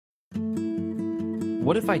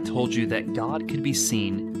What if I told you that God could be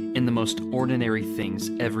seen in the most ordinary things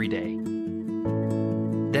every day?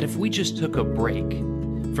 That if we just took a break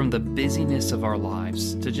from the busyness of our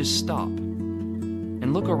lives to just stop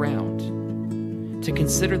and look around, to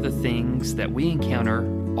consider the things that we encounter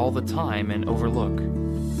all the time and overlook,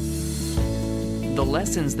 the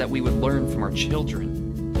lessons that we would learn from our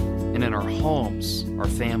children and in our homes, our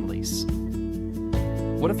families.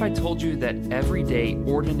 What if I told you that everyday,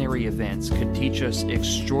 ordinary events could teach us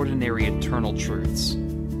extraordinary eternal truths?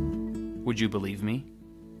 Would you believe me?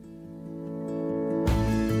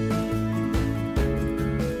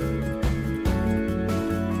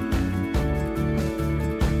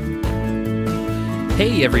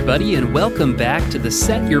 Hey everybody, and welcome back to the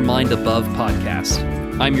Set Your Mind Above podcast.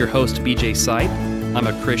 I'm your host, BJ Sipe. I'm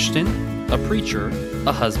a Christian, a preacher,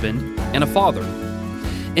 a husband, and a father.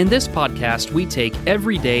 In this podcast, we take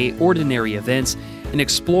everyday, ordinary events and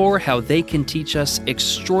explore how they can teach us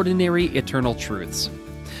extraordinary eternal truths.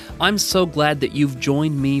 I'm so glad that you've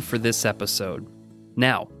joined me for this episode.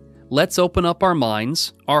 Now, let's open up our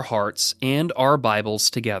minds, our hearts, and our Bibles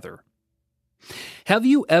together. Have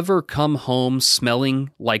you ever come home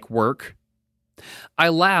smelling like work? I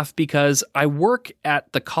laugh because I work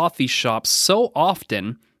at the coffee shop so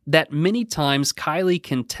often that many times Kylie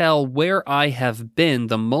can tell where I have been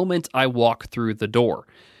the moment I walk through the door,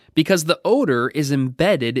 because the odor is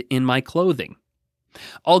embedded in my clothing.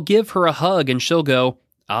 I'll give her a hug and she'll go,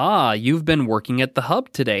 you've been working at the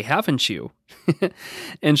hub today, haven't you?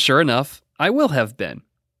 And sure enough, I will have been.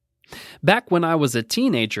 Back when I was a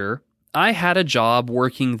teenager, I had a job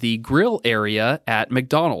working the grill area at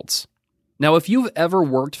McDonald's. Now, if you've ever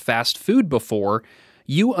worked fast food before,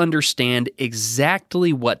 you understand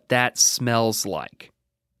exactly what that smells like.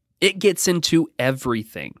 It gets into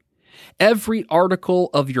everything. Every article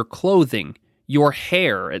of your clothing, your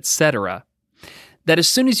hair, etc. That as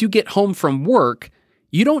soon as you get home from work,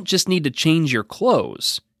 you don't just need to change your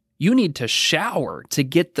clothes. You need to shower to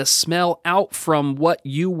get the smell out from what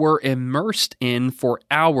you were immersed in for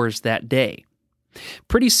hours that day.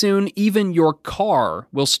 Pretty soon, even your car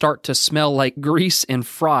will start to smell like grease and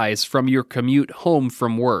fries from your commute home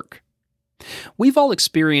from work. We've all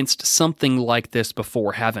experienced something like this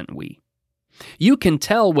before, haven't we? You can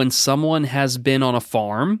tell when someone has been on a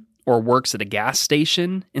farm or works at a gas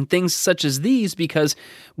station and things such as these because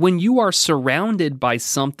when you are surrounded by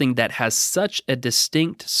something that has such a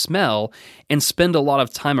distinct smell and spend a lot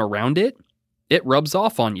of time around it, it rubs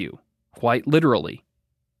off on you, quite literally.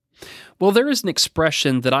 Well, there is an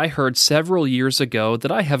expression that I heard several years ago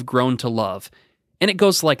that I have grown to love, and it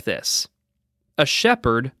goes like this: a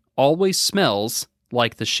shepherd always smells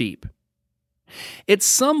like the sheep. It's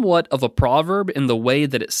somewhat of a proverb in the way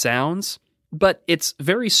that it sounds, but it's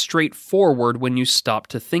very straightforward when you stop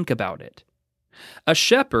to think about it. A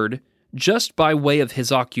shepherd, just by way of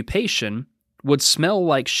his occupation, would smell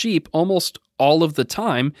like sheep almost all of the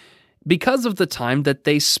time because of the time that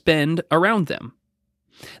they spend around them.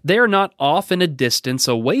 They are not off in a distance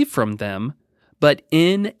away from them, but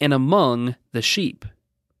in and among the sheep.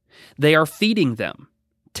 They are feeding them,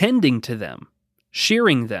 tending to them,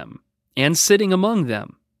 shearing them, and sitting among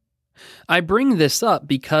them. I bring this up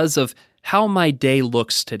because of how my day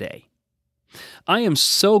looks today. I am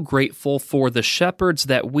so grateful for the shepherds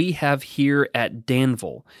that we have here at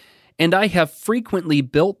Danville, and I have frequently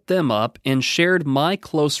built them up and shared my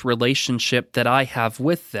close relationship that I have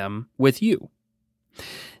with them with you.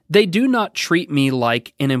 They do not treat me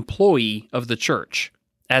like an employee of the church,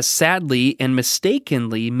 as sadly and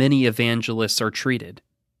mistakenly many evangelists are treated.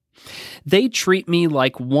 They treat me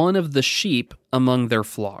like one of the sheep among their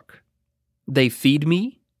flock. They feed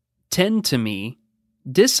me, tend to me,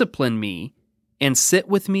 discipline me, and sit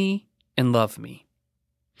with me and love me.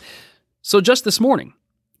 So just this morning,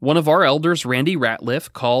 one of our elders, Randy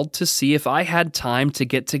Ratliff, called to see if I had time to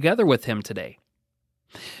get together with him today.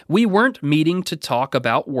 We weren't meeting to talk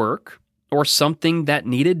about work or something that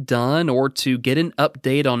needed done or to get an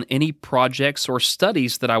update on any projects or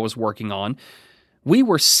studies that I was working on. We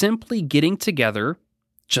were simply getting together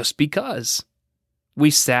just because.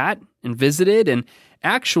 We sat and visited and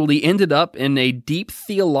actually ended up in a deep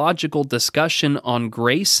theological discussion on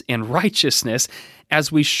grace and righteousness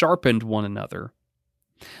as we sharpened one another.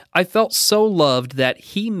 I felt so loved that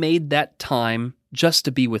he made that time just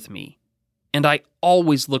to be with me, and I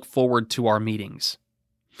always look forward to our meetings.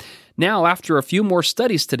 Now, after a few more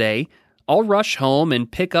studies today, I'll rush home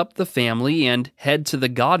and pick up the family and head to the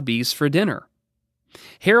Godbys for dinner.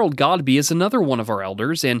 Harold Godby is another one of our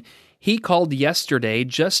elders, and he called yesterday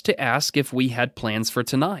just to ask if we had plans for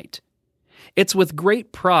tonight. It's with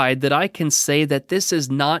great pride that I can say that this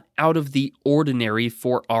is not out of the ordinary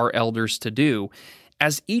for our elders to do,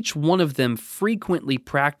 as each one of them frequently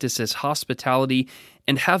practices hospitality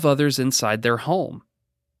and have others inside their home.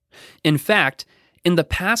 In fact, in the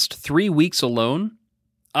past 3 weeks alone,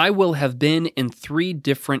 I will have been in 3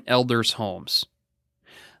 different elders' homes.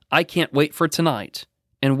 I can't wait for tonight,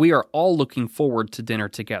 and we are all looking forward to dinner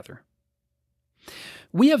together.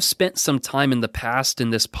 We have spent some time in the past in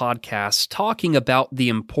this podcast talking about the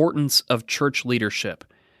importance of church leadership,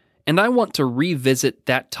 and I want to revisit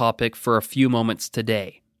that topic for a few moments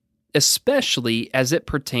today, especially as it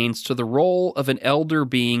pertains to the role of an elder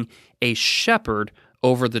being a shepherd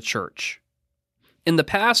over the church. In the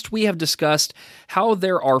past, we have discussed how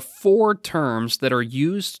there are 4 terms that are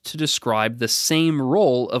used to describe the same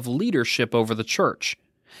role of leadership over the church,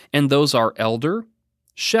 and those are elder,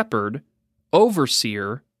 shepherd,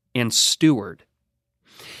 overseer, and steward.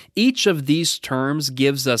 Each of these terms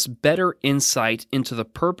gives us better insight into the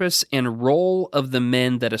purpose and role of the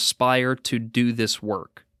men that aspire to do this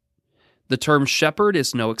work. The term shepherd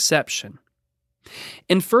is no exception.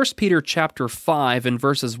 In 1 Peter chapter 5 and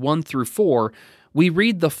verses 1 through 4, we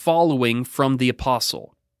read the following from the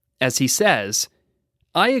apostle, as he says,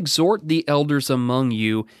 "I exhort the elders among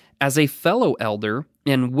you as a fellow elder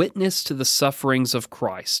and witness to the sufferings of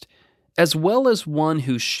Christ, as well as one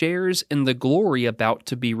who shares in the glory about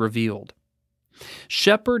to be revealed.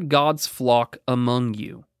 Shepherd God's flock among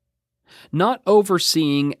you, not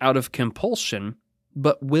overseeing out of compulsion,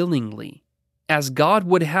 but willingly, as God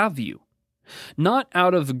would have you, not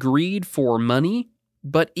out of greed for money,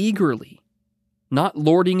 but eagerly, not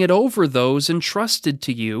lording it over those entrusted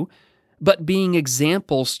to you, but being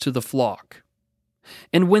examples to the flock.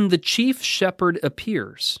 And when the chief shepherd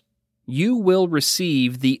appears, you will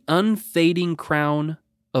receive the unfading crown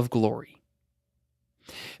of glory."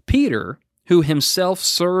 Peter, who himself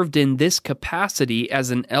served in this capacity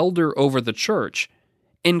as an elder over the church,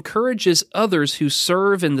 encourages others who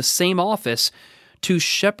serve in the same office to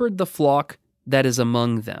shepherd the flock that is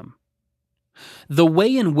among them. The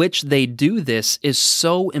way in which they do this is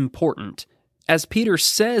so important. As Peter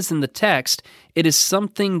says in the text, it is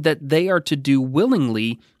something that they are to do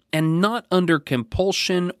willingly and not under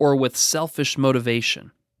compulsion or with selfish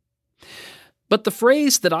motivation. But the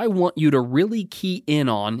phrase that I want you to really key in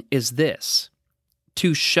on is this: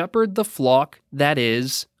 to shepherd the flock that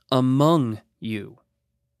is among you.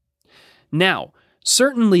 Now,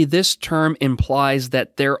 certainly this term implies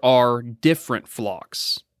that there are different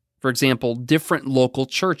flocks. For example, different local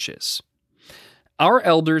churches. Our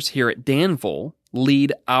elders here at Danville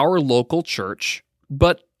lead our local church,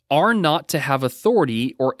 but are not to have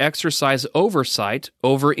authority or exercise oversight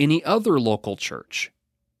over any other local church.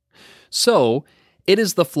 So, it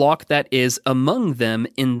is the flock that is among them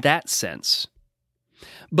in that sense.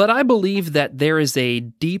 But I believe that there is a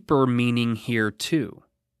deeper meaning here too.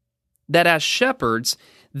 That as shepherds,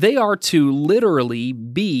 they are to literally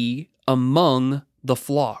be among the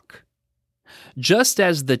flock. Just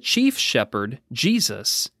as the chief shepherd,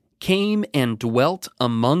 Jesus, came and dwelt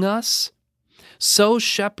among us, so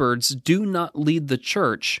shepherds do not lead the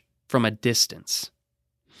church from a distance.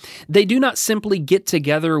 They do not simply get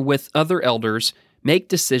together with other elders, make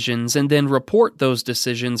decisions, and then report those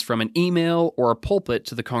decisions from an email or a pulpit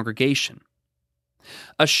to the congregation.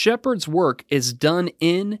 A shepherd's work is done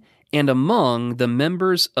in and among the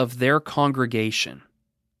members of their congregation.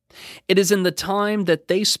 It is in the time that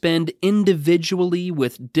they spend individually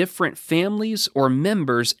with different families or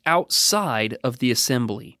members outside of the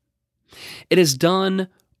assembly. It is done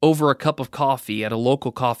over a cup of coffee at a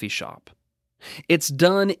local coffee shop. It's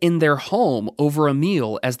done in their home over a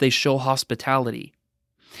meal as they show hospitality.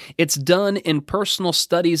 It's done in personal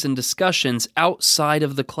studies and discussions outside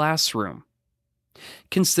of the classroom.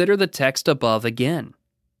 Consider the text above again.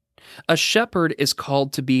 A shepherd is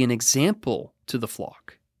called to be an example to the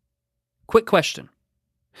flock. Quick question.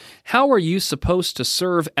 How are you supposed to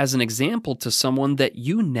serve as an example to someone that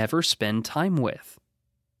you never spend time with?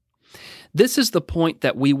 This is the point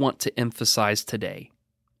that we want to emphasize today.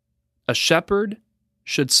 A shepherd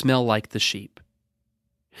should smell like the sheep.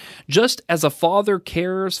 Just as a father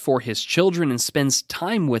cares for his children and spends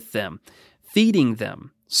time with them, feeding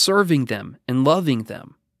them, serving them, and loving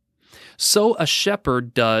them, so a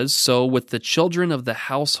shepherd does so with the children of the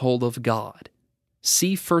household of God.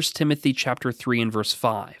 See 1 Timothy chapter 3 and verse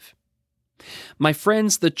 5. My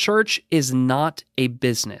friends, the church is not a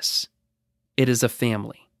business. It is a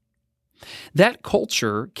family. That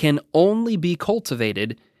culture can only be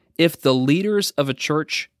cultivated if the leaders of a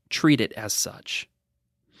church treat it as such.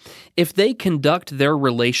 If they conduct their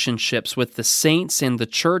relationships with the saints and the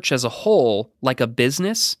church as a whole like a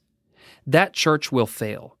business, that church will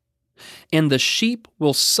fail, and the sheep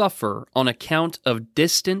will suffer on account of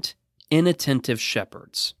distant, inattentive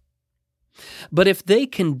shepherds. But if they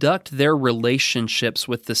conduct their relationships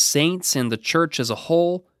with the saints and the church as a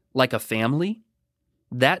whole like a family,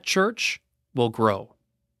 that church will grow,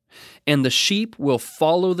 and the sheep will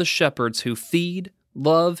follow the shepherds who feed,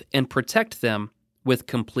 love, and protect them with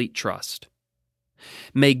complete trust.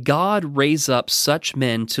 May God raise up such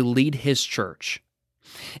men to lead His church,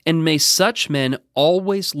 and may such men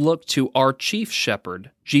always look to our chief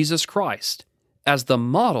shepherd, Jesus Christ, as the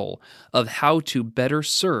model of how to better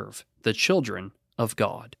serve the children of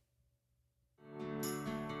God.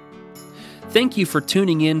 Thank you for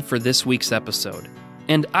tuning in for this week's episode,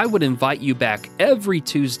 and I would invite you back every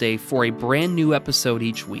Tuesday for a brand new episode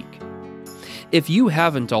each week. If you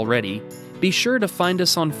haven't already, be sure to find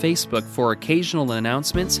us on Facebook for occasional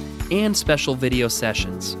announcements and special video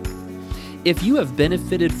sessions. If you have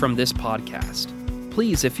benefited from this podcast,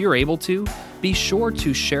 please, if you're able to, be sure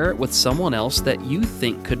to share it with someone else that you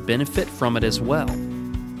think could benefit from it as well.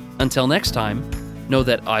 Until next time, know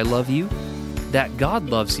that I love you, that God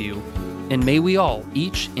loves you, and may we all,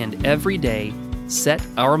 each and every day, set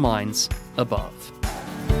our minds above.